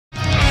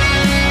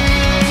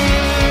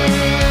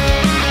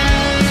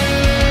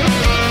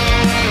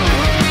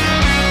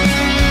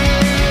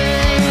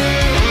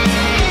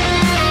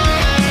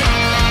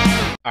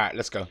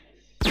let's go.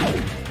 So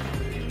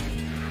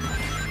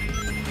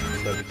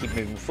we keep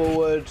moving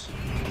forward.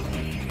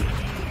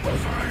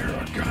 Fire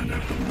a gun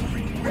at the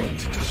moving weight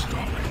to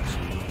stop it.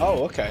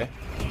 Oh, okay.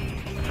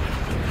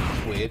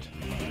 That's weird.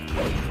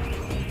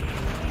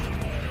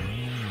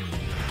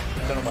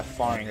 I don't know why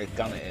firing a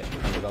gun at it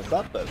does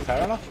that, but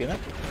fair enough, you know.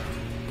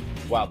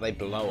 Wow, they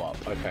blow up.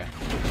 Okay.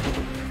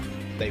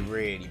 They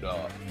really blow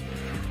up.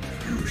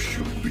 You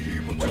should be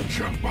able to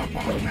jump up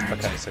on that.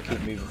 Okay, so keep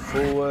moving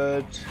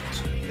forward.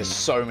 There's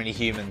so many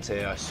humans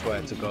here, I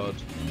swear to God.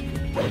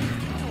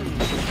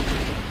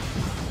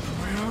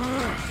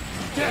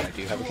 I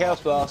do have a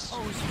Chaos Blast.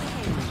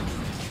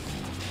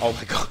 Oh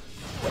my God.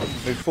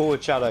 Move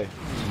forward, Shadow.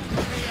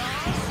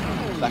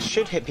 That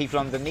should hit people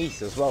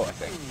underneath as well, I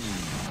think.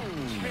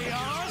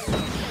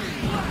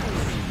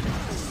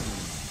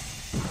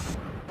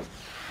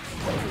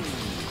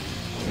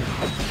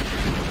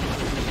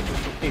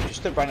 Dude,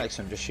 just stood right next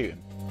to him, just shoot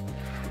him.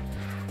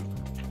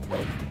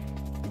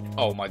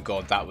 Oh my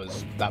God, that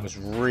was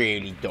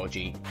really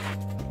dodgy.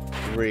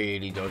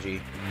 Really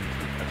dodgy.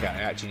 Okay,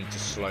 I actually need to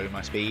slow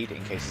my speed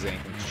in case there's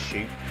anything to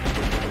shoot.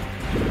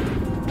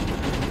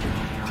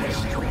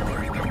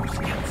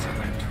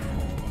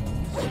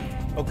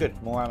 Oh good,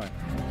 more ammo.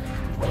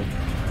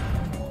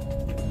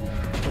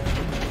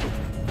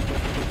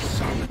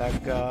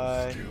 That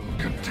guy.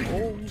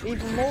 Oh,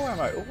 even more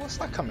ammo. Oh, what's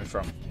that coming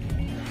from?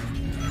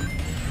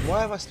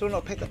 Why have I still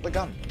not picked up the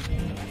gun?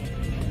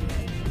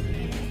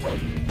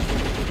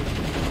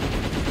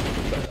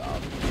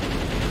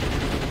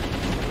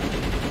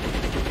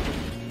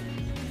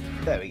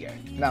 There we go.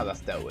 Now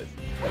that's dealt with.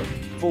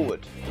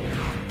 Forward.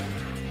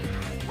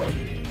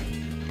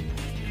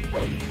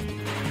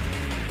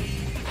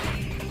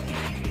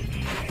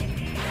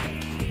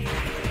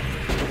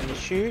 Nothing to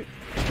shoot?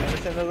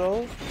 Anything at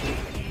all?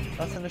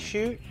 Nothing to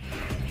shoot?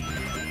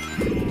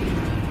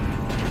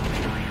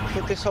 I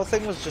thought this whole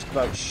thing was just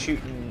about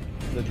shooting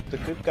the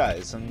good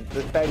guys, and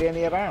there's barely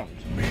any around.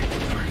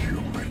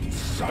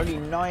 Only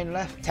 9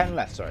 left. 10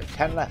 left, sorry.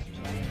 10 left.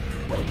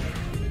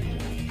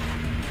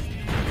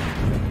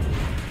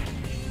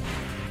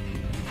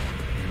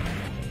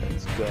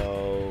 Let's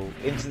go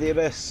into the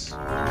abyss.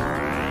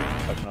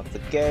 Open up the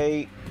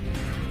gate.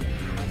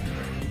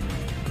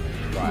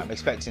 Right, I'm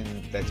expecting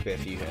there to be a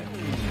few here.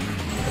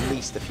 At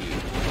least a few.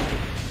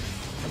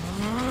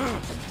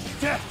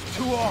 Death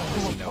to all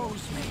who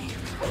oppose me.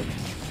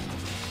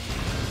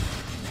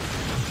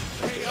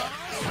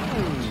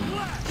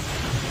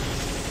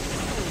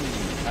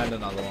 And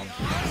another one.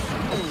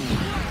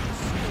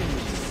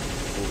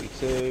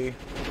 42.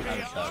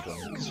 And a third one.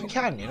 Because we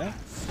can, you know?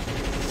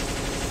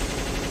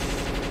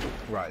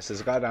 Right, so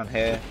there's a guy down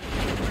here.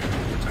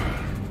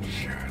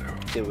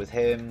 Deal with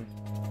him.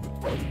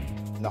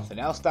 Nothing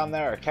else down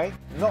there, okay.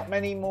 Not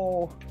many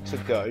more to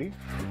go.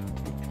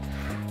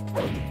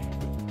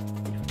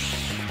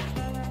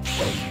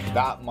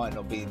 That might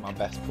not be my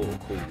best portal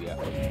call yet.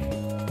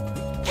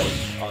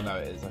 Oh no,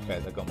 it is. Okay,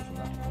 they're gone from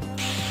that.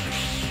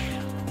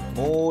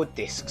 More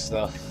disc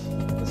stuff.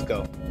 Let's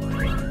go.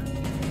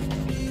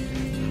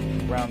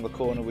 Round the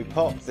corner we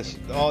pop. This.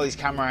 Oh, these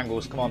camera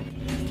angles. Come on.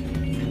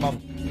 Come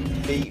on.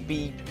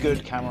 Be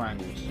good camera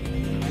angles.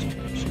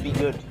 Just be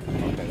good.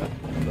 Okay,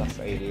 that's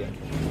alien.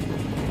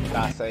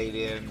 That's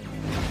alien.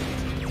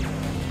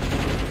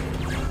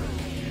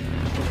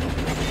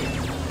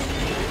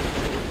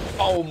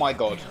 Oh my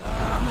God.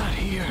 I'm not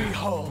here.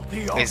 Behold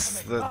the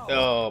It's the.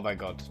 Oh my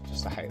God.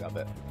 Just I hate that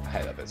bit. I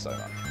hate that bit so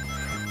much.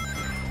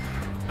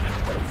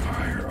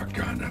 Fire a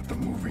gun at the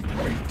moving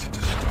weight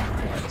to stop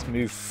it. Let's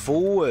move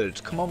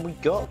forward. Come on, we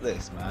got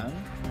this, man.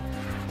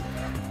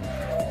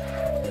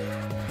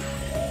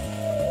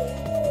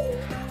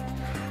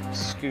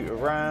 Scoot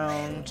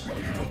around.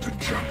 Able to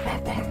jump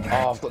up on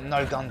that. Oh, I've got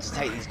no gun to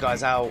take these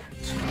guys out.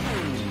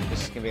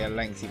 This is gonna be a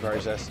lengthy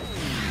process.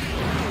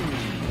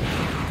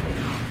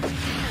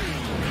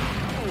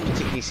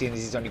 Particularly seeing as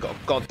he's only got a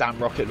goddamn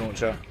rocket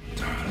launcher.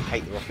 I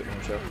hate the rocket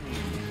launcher.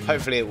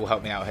 Hopefully it will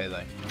help me out here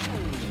though.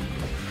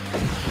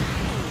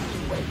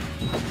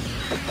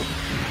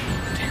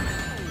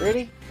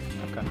 Really?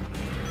 Okay.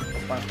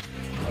 Fine.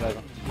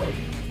 Whatever.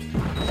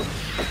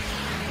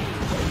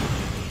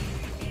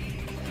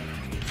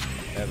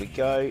 There we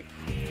go.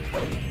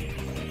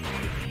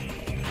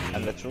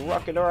 And let's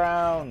rocket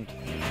around.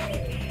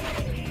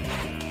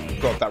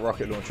 God, that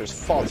rocket launcher is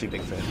far too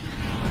big for him.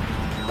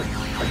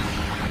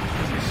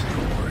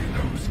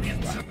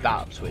 Right,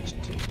 that I'm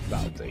switching to.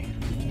 That'll do.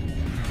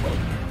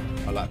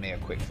 I like me a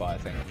quick fire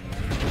thing.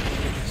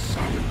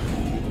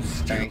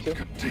 Thank you.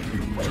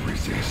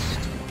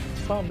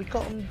 It's fine, we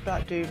got them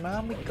back, dude,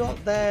 man. We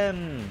got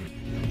them.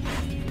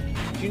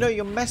 Do you know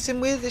you're messing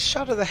with? It's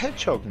Shadow the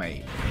Hedgehog,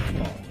 mate.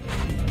 Come on.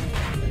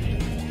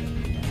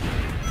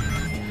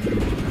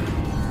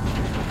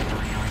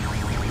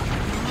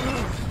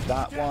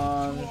 That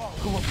one.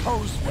 Who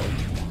opposed me?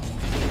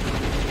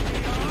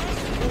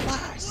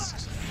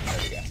 Last. There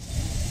we go.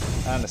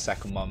 And the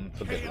second one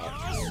for good luck.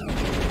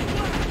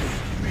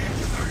 Make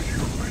the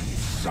humans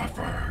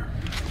suffer.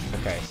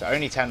 Okay, so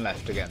only 10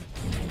 left again.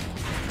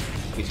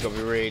 We've got to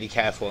be really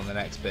careful on the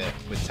next bit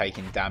with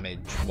taking damage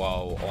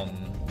while on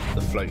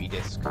the floaty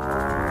disc.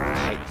 I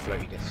hate the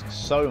floaty disc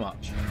so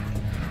much.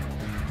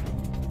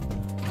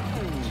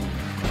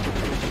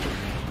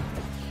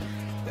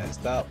 There's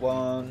that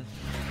one.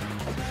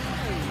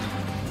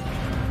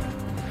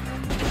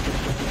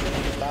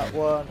 That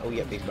one. Oh,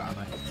 yep, these got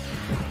ammo.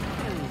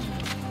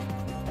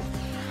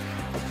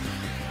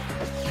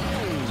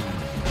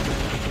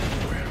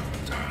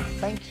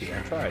 Thank you,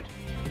 I tried.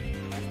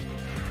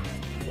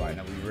 Right,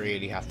 now we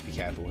really have to be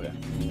careful here.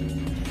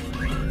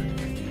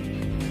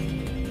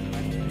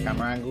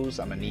 Camera angles,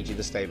 I'm gonna need you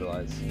to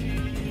stabilize.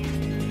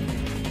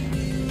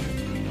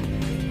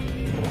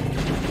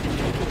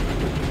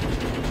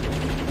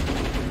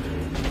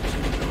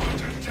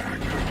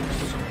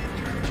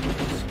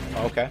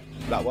 Okay,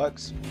 that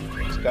works.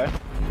 Let's go.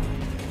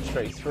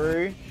 Straight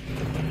through.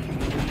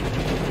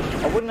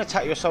 I wouldn't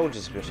attack your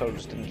soldiers if your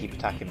soldiers didn't keep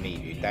attacking me,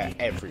 dude. They're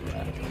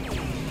everywhere.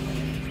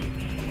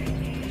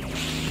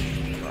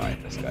 Right,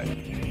 let's go.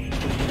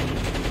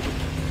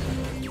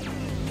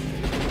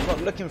 I'm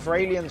not looking for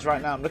aliens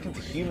right now, I'm looking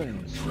for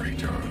humans.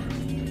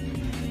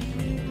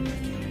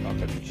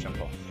 Okay, jump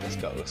off. Let's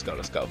go, let's go,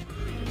 let's go.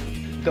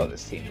 We got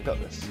this, team, we got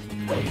this.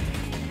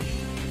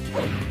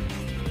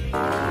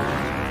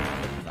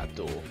 That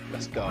door,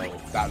 let's go.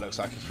 That looks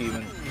like a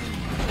human.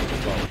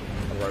 Well,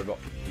 a robot.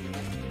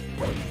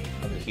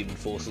 Of the human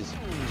forces.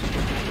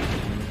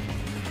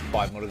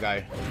 5 more to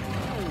go.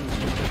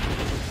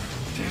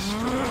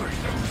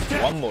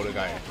 1 more to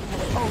go.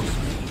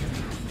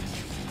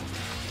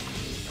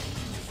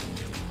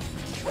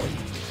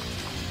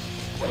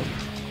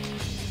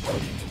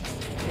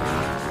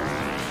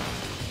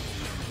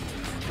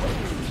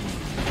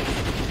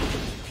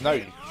 No.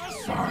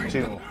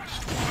 2 more.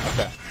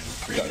 Okay.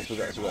 We got this, we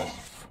got this, we got this.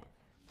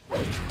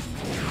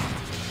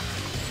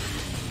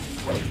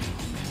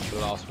 The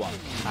last one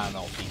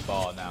cannot be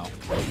far now.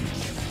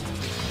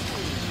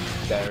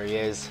 There he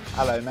is.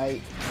 Hello,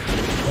 mate.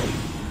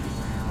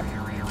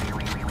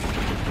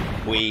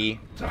 We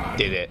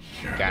did it,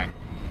 gang.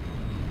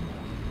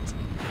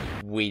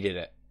 We did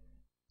it.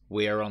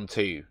 We are on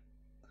to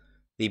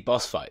the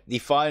boss fight, the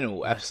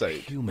final episode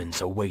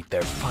Humans await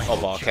their final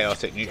of our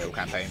chaotic neutral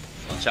campaign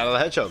on Shadow the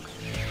Hedgehog.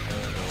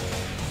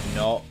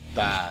 Not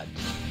bad.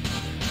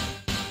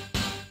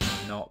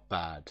 Not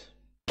bad.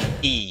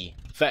 E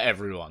for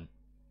everyone.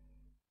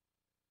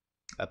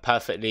 A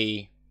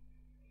perfectly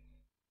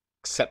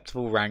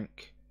acceptable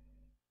rank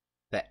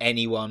that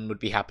anyone would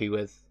be happy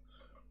with.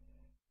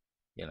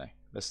 You know,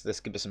 let's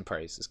give it some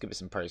praise. Let's give it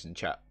some praise in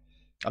chat.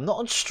 I'm not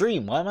on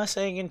stream. Why am I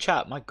saying in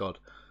chat? My God.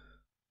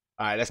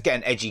 All right, let's get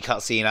an edgy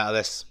cutscene out of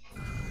this.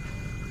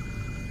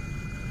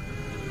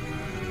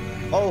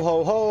 Ho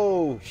ho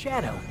ho!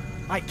 Shadow,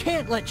 I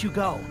can't let you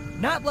go.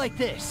 Not like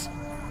this.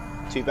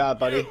 Too bad,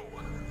 buddy.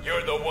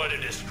 You're the one who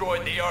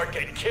destroyed the Ark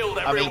and killed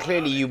everyone. I mean,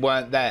 clearly you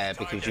weren't there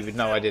because you would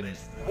know I didn't.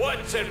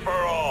 Once and for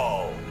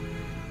all.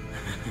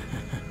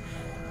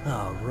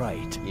 All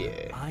right.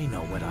 Yeah. I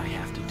know what I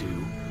have to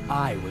do.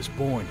 I was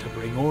born to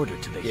bring order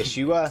to the Yes, humans.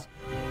 you were.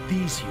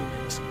 These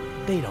humans,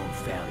 they don't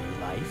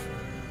value life.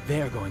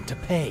 They're going to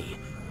pay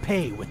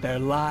with their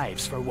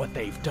lives for what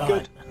they've done.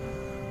 Good.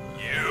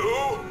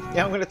 You?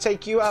 Yeah, I'm going to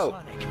take you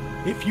out. Sonic,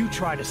 if you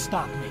try to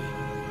stop me,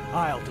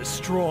 I'll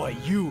destroy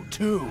you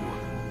too.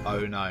 Oh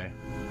no.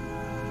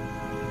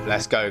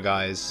 Let's go,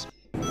 guys.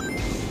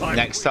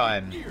 Next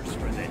time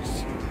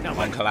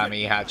on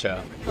Calamity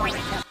Hatcher,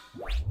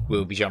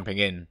 we'll be jumping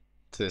in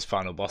to this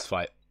final boss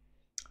fight.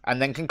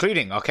 And then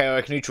concluding our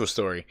chaotic neutral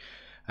story.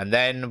 And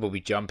then we'll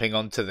be jumping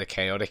onto the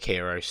chaotic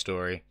hero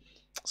story.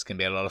 It's going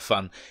to be a lot of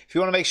fun. If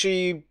you want to make sure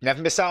you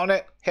never miss out on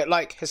it, hit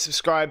like, hit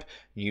subscribe.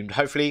 You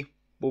hopefully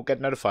will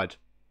get notified.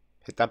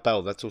 Hit that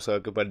bell. That's also a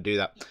good way to do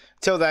that.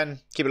 Till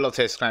then, keep it locked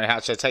here. Calamity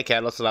Hatcher. Take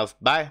care. Lots of love.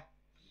 Bye.